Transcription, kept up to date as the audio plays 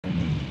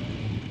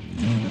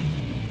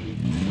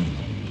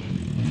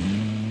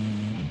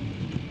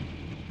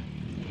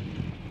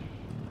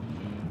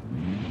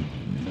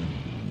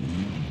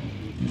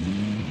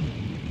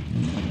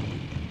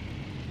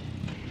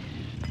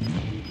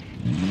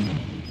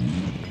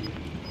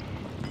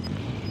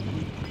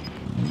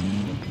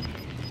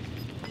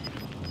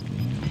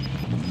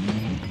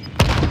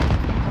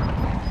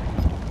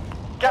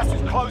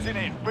closing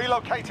in.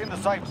 Relocating the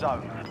safe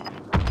zone.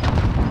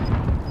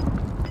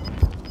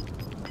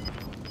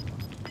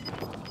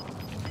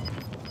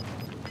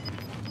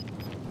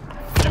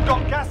 You've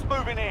got gas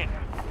moving in.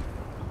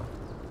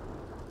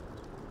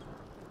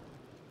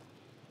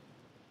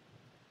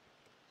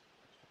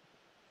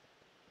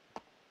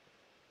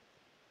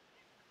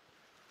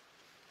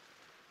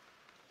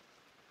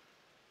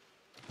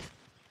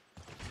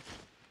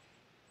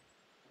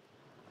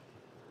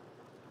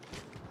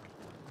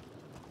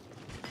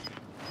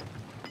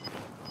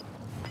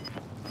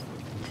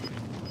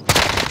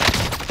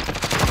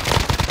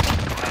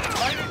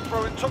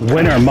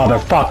 Winner,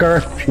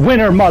 motherfucker!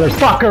 Winner,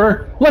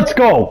 motherfucker! Let's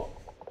go!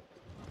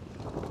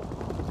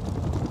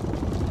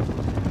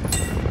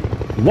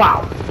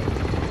 Wow!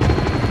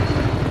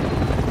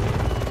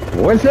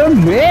 For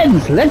some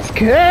wins! Let's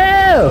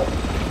go!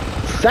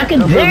 Suck a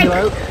dick! You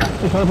trying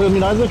to play with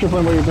me, Isaac, or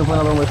playing where you can play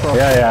on myself?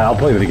 Yeah, I'll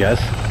play with you guys.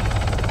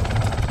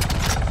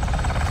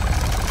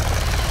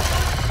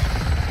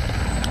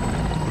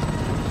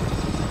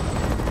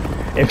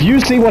 If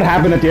you see what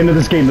happened at the end of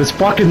this game, this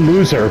fucking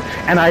loser,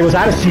 and I was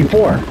at a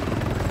C4.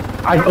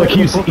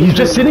 He's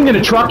just sitting in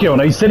a truck,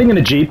 Yona. He's sitting in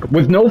a Jeep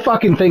with no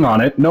fucking thing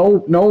on it,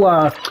 no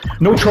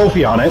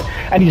trophy on it,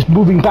 and he's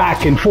moving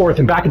back and forth,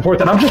 and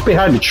I'm just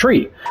behind a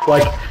tree.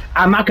 Like,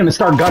 I'm not gonna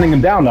start gunning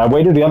him down. I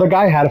waited. The other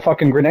guy had a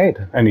fucking grenade,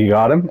 and he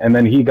got him, and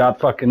then he got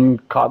fucking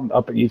caught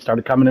up. He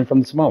started coming in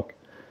from the smoke.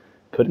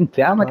 Put him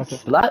down like a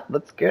slut.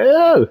 Let's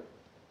go.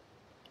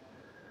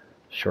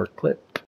 Short clip.